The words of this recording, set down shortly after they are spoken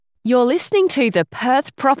You're listening to the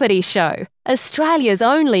Perth Property Show, Australia's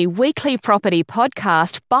only weekly property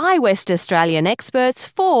podcast by West Australian experts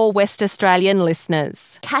for West Australian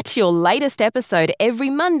listeners. Catch your latest episode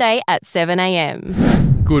every Monday at 7 a.m.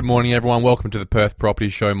 Good morning, everyone. Welcome to the Perth Property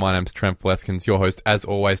Show. My name's Trent, your host. As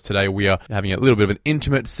always, today we are having a little bit of an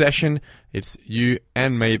intimate session. It's you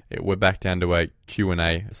and me. We're back down to a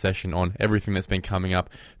Q&A session on everything that's been coming up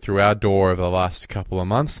through our door over the last couple of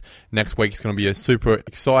months. Next week is going to be a super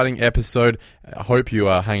exciting episode. I hope you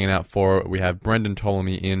are hanging out for it. We have Brendan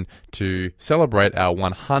Ptolemy in to celebrate our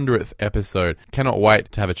 100th episode. Cannot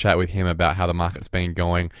wait to have a chat with him about how the market's been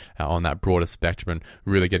going on that broader spectrum and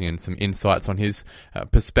really getting in some insights on his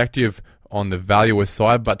perspective on the valuer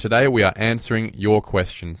side. But today we are answering your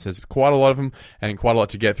questions. There's quite a lot of them and quite a lot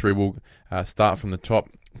to get through. We'll start from the top.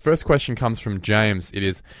 First question comes from James. It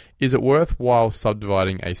is it worthwhile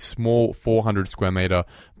subdividing a small 400 square metre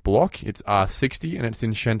block? It's R60 and it's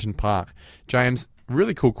in Shenton Park. James,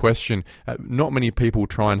 really cool question. Not many people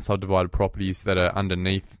try and subdivide properties that are under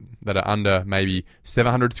maybe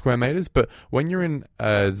 700 square metres, but when you're in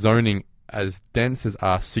zoning as dense as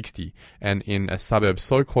R60 and in a suburb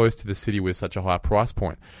so close to the city with such a high price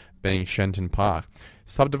point, being Shenton Park,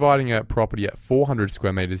 subdividing a property at 400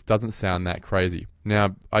 square metres doesn't sound that crazy.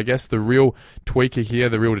 Now, I guess the real tweaker here,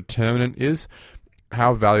 the real determinant is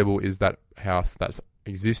how valuable is that house that's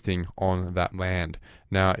existing on that land.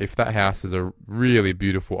 Now, if that house is a really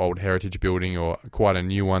beautiful old heritage building or quite a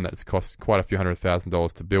new one that's cost quite a few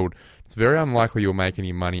 $100,000 to build, it's very unlikely you'll make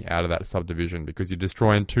any money out of that subdivision because you're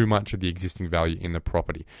destroying too much of the existing value in the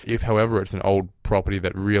property. If, however, it's an old property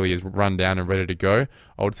that really is run down and ready to go,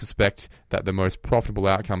 I would suspect that the most profitable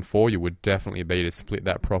outcome for you would definitely be to split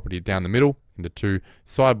that property down the middle into two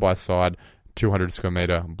side-by-side 200 square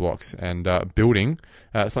metre blocks and building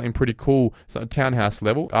something pretty cool, so townhouse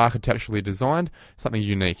level, architecturally designed, something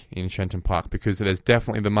unique in Shenton Park, because there's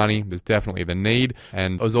definitely the money, there's definitely the need,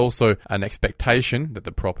 and there's also an expectation that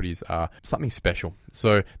the properties are something special.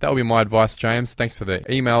 So that will be my advice, James. Thanks for the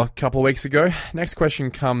email a couple of weeks ago. Next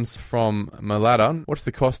question comes from Malada. What's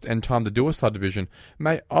the cost and time to do a subdivision?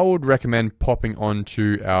 Mate, I would recommend popping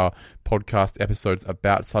onto our podcast episodes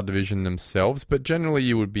about subdivision themselves, but generally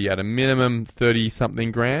you would be at a minimum 30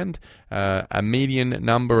 something grand, a median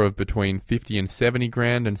number of between 50 and 70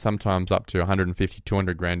 grand, and sometimes up to 150,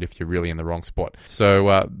 200 grand if you're really in the wrong spot.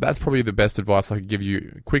 So that's probably the best advice I could give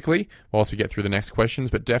you quickly whilst we get through the next questions,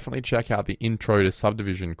 but definitely check out the Intro to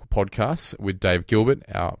Subdivision podcast with Dave Gilbert,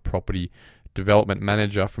 our property development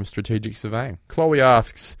manager from Strategic Surveying. Chloe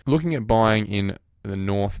asks, looking at buying in the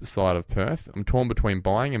north side of Perth, I'm torn between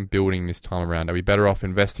buying and building this time around. Are we better off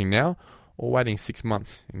investing now or waiting 6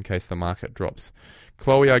 months in case the market drops?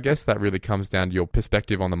 Chloe, I guess that really comes down to your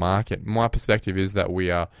perspective on the market. My perspective is that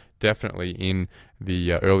we are definitely in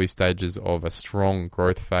the early stages of a strong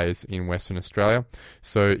growth phase in Western Australia.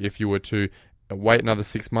 So if you were to wait another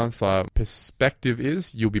 6 months, our perspective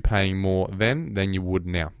is you'll be paying more then than you would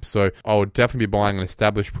now. So I would definitely be buying an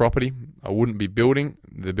established property. I wouldn't be building.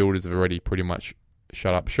 The builders have already pretty much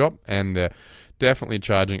shut up shop, and they're definitely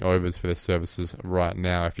charging overs for their services right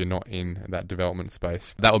now if you're not in that development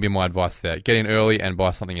space. That would be my advice there. Get in early and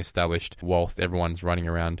buy something established whilst everyone's running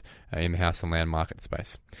around in the house and land market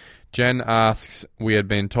space. Jen asks, we had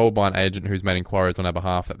been told by an agent who's made inquiries on our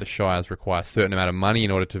behalf that the shires require a certain amount of money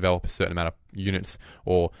in order to develop a certain amount of units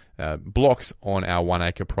or blocks on our 1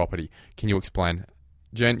 acre property. Can you explain?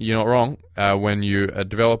 Jen, you're not wrong. When you are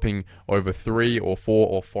developing over 3 or 4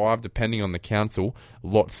 or 5, depending on the council,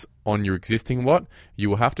 lots on your existing lot, you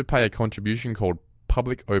will have to pay a contribution called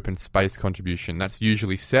public open space contribution. That's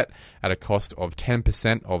usually set at a cost of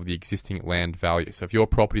 10% of the existing land value. So if your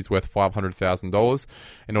property is worth $500,000,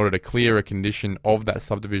 in order to clear a condition of that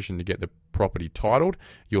subdivision to get the property titled,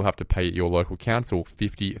 you'll have to pay your local council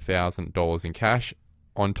 $50,000 in cash,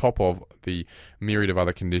 on top of the myriad of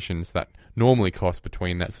other conditions that normally cost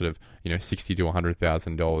between that sort of $60,000 to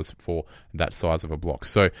 $100,000 for that size of a block.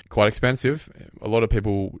 So quite expensive. A lot of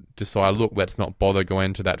people decide, look, let's not bother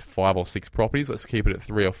going to that 5 or 6 properties. Let's keep it at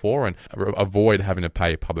 3 or 4 and avoid having to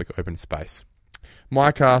pay public open space.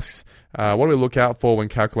 Mike asks, what do we look out for when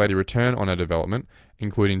calculating return on a development,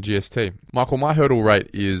 including GST? Michael, my hurdle rate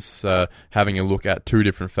is having a look at 2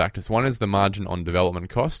 different factors. One is the margin on development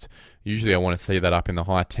cost. Usually I want to see that up in the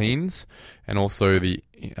high teens, and also the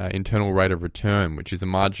internal rate of return, which is a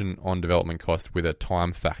margin on development cost with a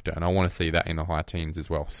time factor, and I want to see that in the high teens as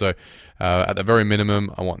well. So at the very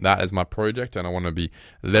minimum, I want that as my project, and I want to be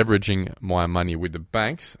leveraging my money with the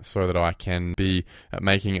banks so that I can be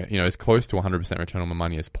making as close to 100% return on my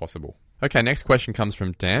money as possible. Okay, next question comes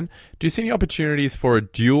from Dan. Do you see any opportunities for a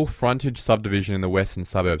dual frontage subdivision in the western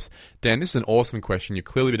suburbs? Dan, this is an awesome question. You've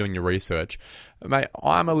clearly been doing your research. Mate,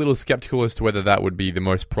 I'm a little skeptical as to whether that would be the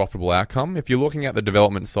most profitable outcome. If you're looking at the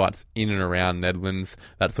development sites in and around Nedlands,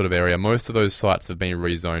 that sort of area, most of those sites have been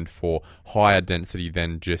rezoned for higher density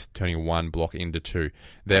than just turning one block into two.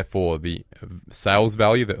 Therefore, the sales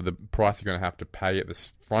value, the price you're going to have to pay at the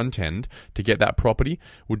front end to get that property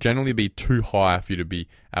will generally be too high for you to be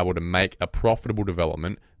able to make a profitable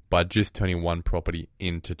development by just turning one property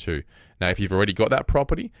into two. Now, if you've already got that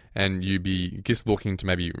property and you be just looking to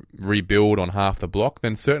maybe rebuild on half the block,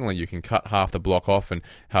 then certainly you can cut half the block off and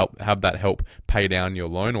have that help pay down your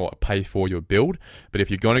loan or pay for your build. But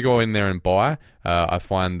if you're going to go in there and buy, I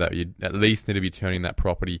find that you at least need to be turning that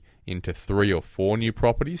property into 3 or 4 new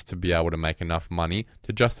properties to be able to make enough money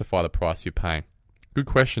to justify the price you're paying. Good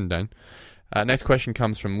question, Dan. Next question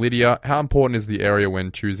comes from Lydia. How important is the area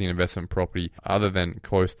when choosing an investment property other than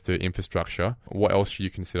close to infrastructure? What else should you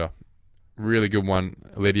consider? Really good one,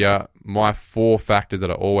 Lydia. My 4 factors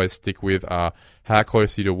that I always stick with are how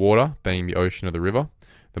close are you to water, being the ocean or the river.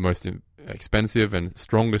 The most expensive and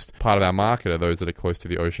strongest part of our market are those that are close to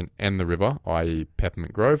the ocean and the river, i.e.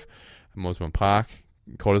 Peppermint Grove, Mosman Park,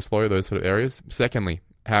 Cottesloe, those sort of areas. Secondly,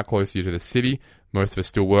 how close are you to the city? Most of us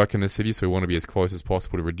still work in the city, so we want to be as close as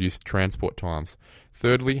possible to reduce transport times.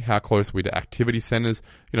 Thirdly, how close are we to activity centres?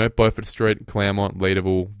 Beaufort Street, Claremont,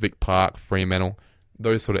 Leederville, Vic Park, Fremantle.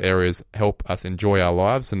 Those sort of areas help us enjoy our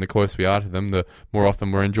lives, and the closer we are to them, the more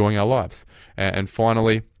often we're enjoying our lives. And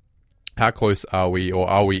finally, how close are we, or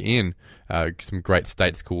are we in some great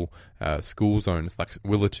state school zones like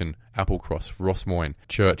Willerton, Applecross, Rossmoyne,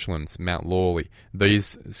 Churchlands, Mount Lawley.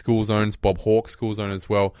 These school zones, Bob Hawke school zone as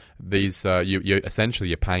well, these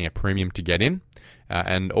you're paying a premium to get in,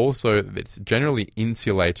 and also it's generally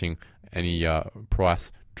insulating any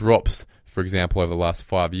price drops. For example, over the last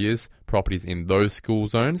 5 years, properties in those school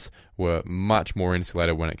zones were much more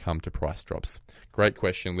insulated when it comes to price drops. Great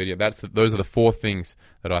question, Lydia. Those are the 4 things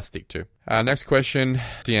that I stick to. Next question,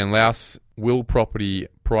 Deanne Louse. Will property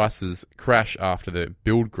prices crash after the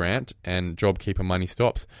build grant and JobKeeper money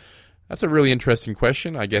stops? That's a really interesting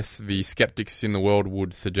question. I guess the skeptics in the world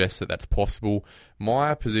would suggest that that's possible.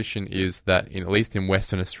 My position is that, at least in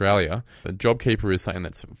Western Australia, the JobKeeper is something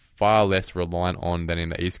that's far less reliant on than in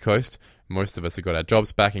the East Coast. Most of us have got our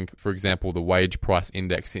jobs back. And for example, the wage price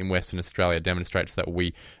index in Western Australia demonstrates that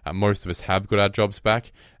most of us have got our jobs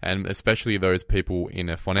back, and especially those people in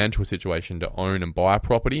a financial situation to own and buy a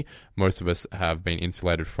property, most of us have been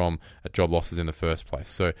insulated from job losses in the first place.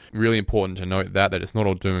 So really important to note that it's not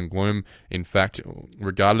all doom and gloom. In fact,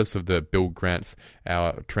 regardless of the build grants,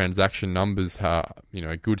 our transaction numbers are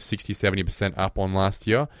a good 60-70% up on last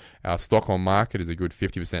year. Our stock on market is a good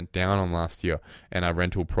 50% down on last year, and our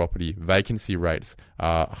rental property vacancy rates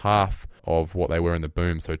are half of what they were in the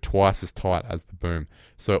boom, so twice as tight as the boom.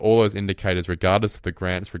 So all those indicators, regardless of the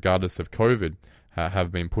grants, regardless of COVID,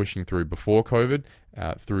 have been pushing through before COVID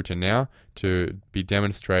through to now to be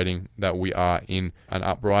demonstrating that we are in an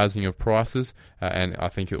uprising of prices, and I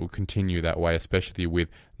think it will continue that way, especially with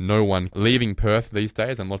no one leaving Perth these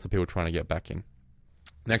days and lots of people trying to get back in.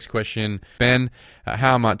 Next question, Ben,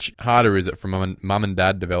 how much harder is it for mum and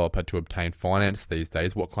dad developer to obtain finance these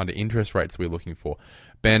days? What kind of interest rates are we looking for?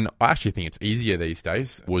 Ben, I actually think it's easier these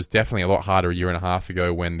days. It was definitely a lot harder a year and a half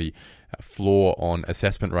ago when the floor on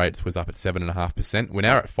assessment rates was up at 7.5%. We're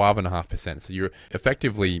now at 5.5%. So you're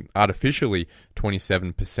effectively, artificially,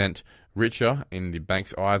 27% richer in the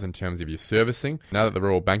bank's eyes in terms of your servicing. Now that the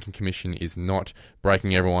Royal Banking Commission is not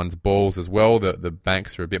breaking everyone's balls as well, the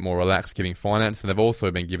banks are a bit more relaxed giving finance, and they've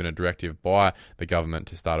also been given a directive by the government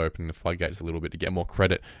to start opening the floodgates a little bit to get more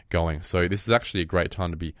credit going. So this is actually a great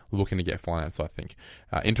time to be looking to get finance, I think.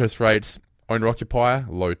 Interest rates, owner-occupier,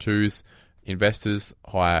 low 2s, investors,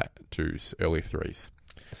 higher 2s, early 3s.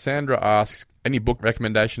 Sandra asks, any book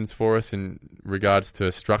recommendations for us in regards to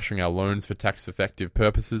structuring our loans for tax-effective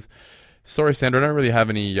purposes? Sorry, Sandra, I don't really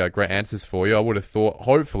have any great answers for you. I would have thought,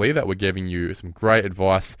 hopefully, that we're giving you some great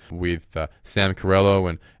advice with Sam Corello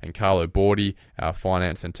and Carlo Bordi, our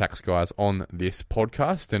finance and tax guys, on this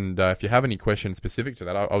podcast. And if you have any questions specific to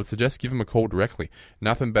that, I would suggest give them a call directly.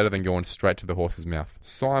 Nothing better than going straight to the horse's mouth.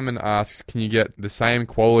 Simon asks, can you get the same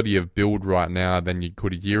quality of build right now than you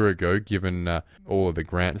could a year ago, given all of the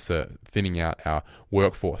grants are thinning out our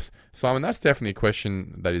workforce? Simon, that's definitely a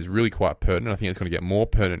question that is really quite pertinent. I think it's going to get more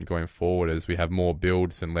pertinent going forward as we have more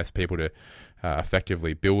builds and less people to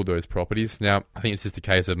effectively build those properties. Now, I think it's just a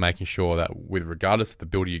case of making sure that regardless of the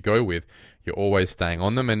builder you go with, you're always staying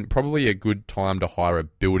on them, and probably a good time to hire a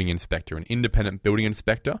building inspector, an independent building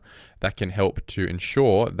inspector that can help to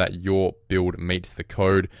ensure that your build meets the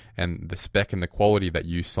code and the spec and the quality that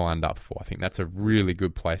you signed up for. I think that's a really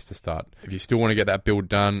good place to start. If you still want to get that build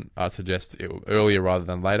done, I'd suggest it earlier rather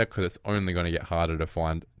than later, because it's only going to get harder to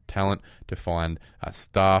find talent, to find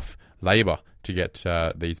staff, labour to get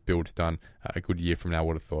these builds done a good year from now, I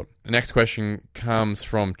would have thought. The next question comes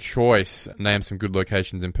from Choice. Name some good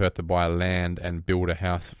locations in Perth to buy land and build a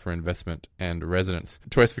house for investment and residence.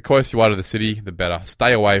 Choice, the closer you are to the city, the better.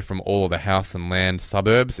 Stay away from all of the house and land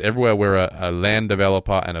suburbs. Everywhere where a land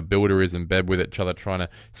developer and a builder is in bed with each other trying to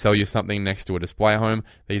sell you something next to a display home,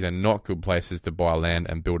 these are not good places to buy land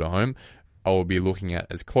and build a home. I will be looking at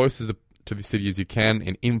as close to the city as you can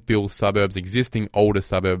in infill suburbs, existing older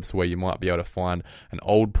suburbs where you might be able to find an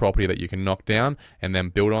old property that you can knock down and then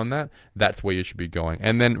build on that. That's where you should be going.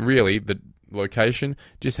 And then really the location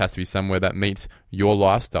just has to be somewhere that meets your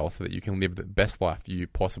lifestyle so that you can live the best life you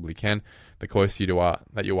possibly can. The closer you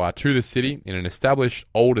are to the city in an established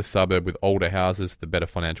older suburb with older houses, the better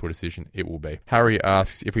financial decision it will be. Harry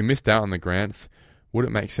asks, if we missed out on the grants, would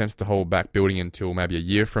it make sense to hold back building until maybe a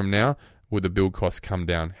year from now? Would the build costs come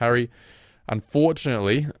down? Harry,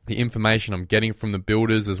 unfortunately, the information I'm getting from the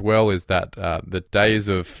builders as well is that the days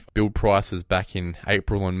of build prices back in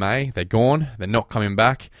April and May, they're gone. They're not coming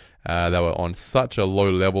back. They were on such a low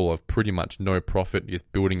level of pretty much no profit, just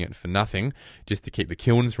building it for nothing, just to keep the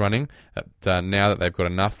kilns running. Now that they've got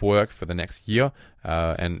enough work for the next year,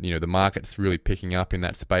 and the market's really picking up in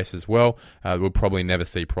that space as well, we'll probably never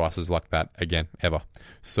see prices like that again, ever.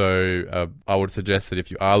 So I would suggest that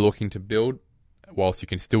if you are looking to build, whilst you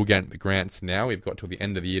can still get the grants now, we've got till the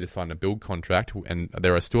end of the year to sign a build contract, and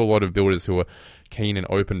there are still a lot of builders who are keen and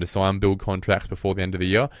open to sign build contracts before the end of the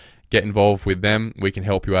year. Get involved with them. We can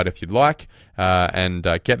help you out if you'd like, and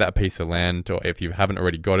get that piece of land, or if you haven't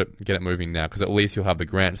already got it, get it moving now, because at least you'll have the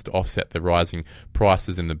grants to offset the rising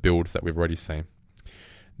prices in the builds that we've already seen.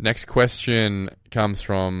 Next question comes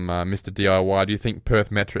from Mr. DIY. Do you think Perth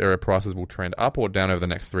metro area prices will trend up or down over the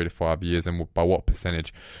next 3 to 5 years, and by what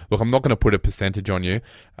percentage? Look, I'm not going to put a percentage on you,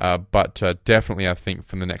 but definitely I think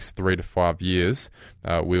from the next 3 to 5 years,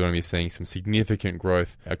 we're going to be seeing some significant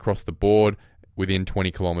growth across the board within 20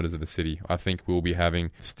 kilometres of the city. I think we'll be having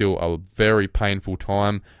still a very painful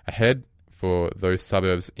time ahead for those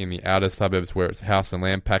suburbs in the outer suburbs where it's a house and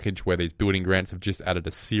land package, where these building grants have just added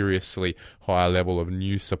a seriously higher level of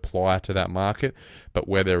new supply to that market. But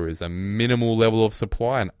where there is a minimal level of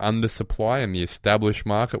supply and undersupply in the established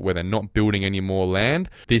market, where they're not building any more land,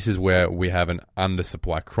 this is where we have an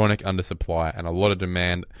undersupply, chronic undersupply, and a lot of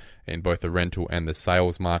demand in both the rental and the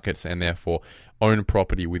sales markets, and therefore own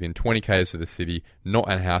property within 20 k's of the city,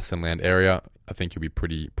 not a house and land area. I think you'll be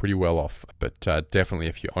pretty well off. But definitely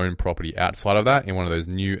if you own property outside of that, in one of those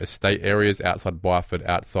new estate areas, outside Byford,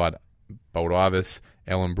 outside Baldivis,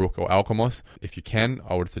 Ellenbrook or Alkimos, if you can,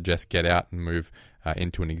 I would suggest get out and move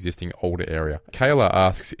into an existing older area. Kayla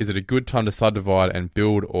asks, is it a good time to subdivide and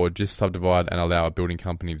build, or just subdivide and allow a building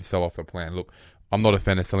company to sell off the plan? Look, I'm not a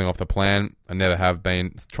fan of selling off the plan. I never have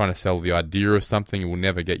been. Trying to sell the idea of something will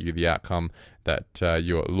never get you the outcome that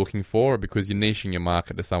you're looking for, because you're niching your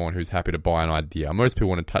market to someone who's happy to buy an idea. Most people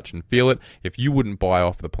want to touch and feel it. If you wouldn't buy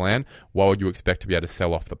off the plan, why would you expect to be able to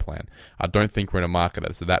sell off the plan? I don't think we're in a market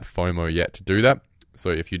that's that FOMO yet to do that. So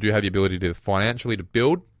if you do have the ability to financially to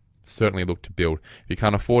build, certainly look to build. If you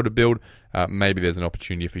can't afford to build, maybe there's an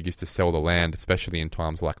opportunity for you just to sell the land, especially in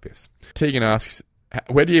times like this. Tegan asks,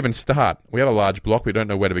 where do you even start? We have a large block. We don't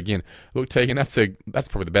know where to begin. Look, Tegan, that's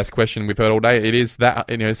probably the best question we've heard all day. It is that,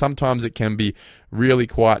 sometimes it can be really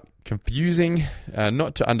quite confusing,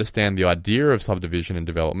 not to understand the idea of subdivision and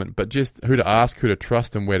development, but just who to ask, who to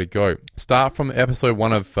trust, and where to go. Start from episode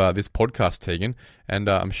 1 of this podcast, Tegan, and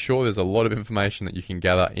I'm sure there's a lot of information that you can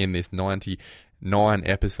gather in this 99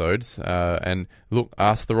 episodes. And look,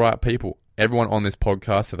 ask the right people. Everyone on this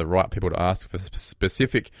podcast are the right people to ask for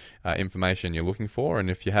specific information you're looking for. And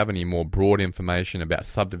if you have any more broad information about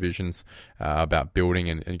subdivisions, about building,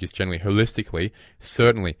 and just generally holistically,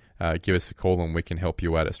 certainly give us a call and we can help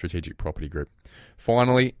you out at Strategic Property Group.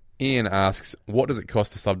 Finally, Ian asks, what does it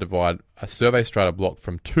cost to subdivide a survey strata block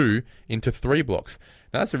from 2 into 3 blocks?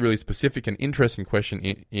 Now, that's a really specific and interesting question,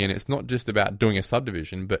 Ian. It's not just about doing a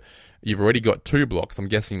subdivision, but you've already got 2 blocks. I'm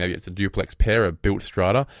guessing maybe it's a duplex pair of built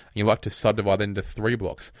strata, and you like to subdivide them into 3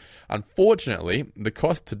 blocks. Unfortunately, the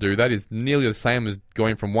cost to do that is nearly the same as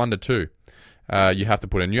going from 1 to 2. You have to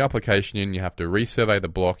put a new application in, you have to resurvey the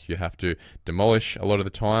block, you have to demolish a lot of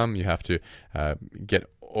the time, you have to get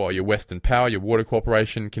or your Western Power, your Water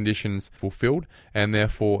Corporation conditions fulfilled, and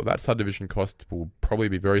therefore that subdivision cost will probably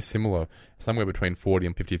be very similar, somewhere between $40,000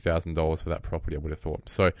 and $50,000 for that property, I would have thought.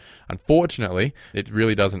 So unfortunately, it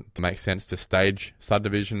really doesn't make sense to stage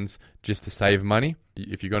subdivisions just to save money.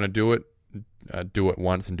 If you're going to do it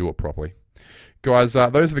once and do it properly. Guys,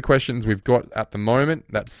 those are the questions we've got at the moment.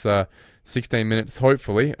 That's 16 minutes,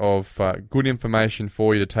 hopefully, of good information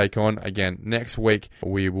for you to take on. Again, next week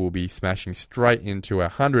we will be smashing straight into our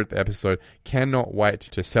 100th episode. Cannot wait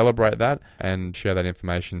to celebrate that and share that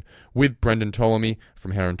information with Brendan Ptolemy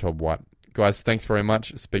from Heron Todd White. Guys, thanks very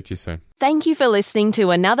much. Speak to you soon. Thank you for listening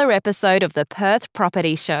to another episode of the Perth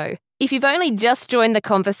Property Show. If you've only just joined the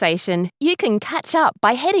conversation, you can catch up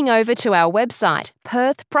by heading over to our website,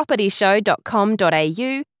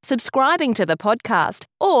 perthpropertyshow.com.au, subscribing to the podcast,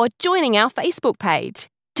 or joining our Facebook page.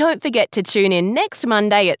 Don't forget to tune in next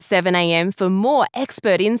Monday at 7 a.m. for more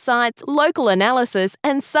expert insights, local analysis,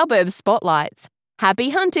 and suburb spotlights. Happy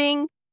hunting!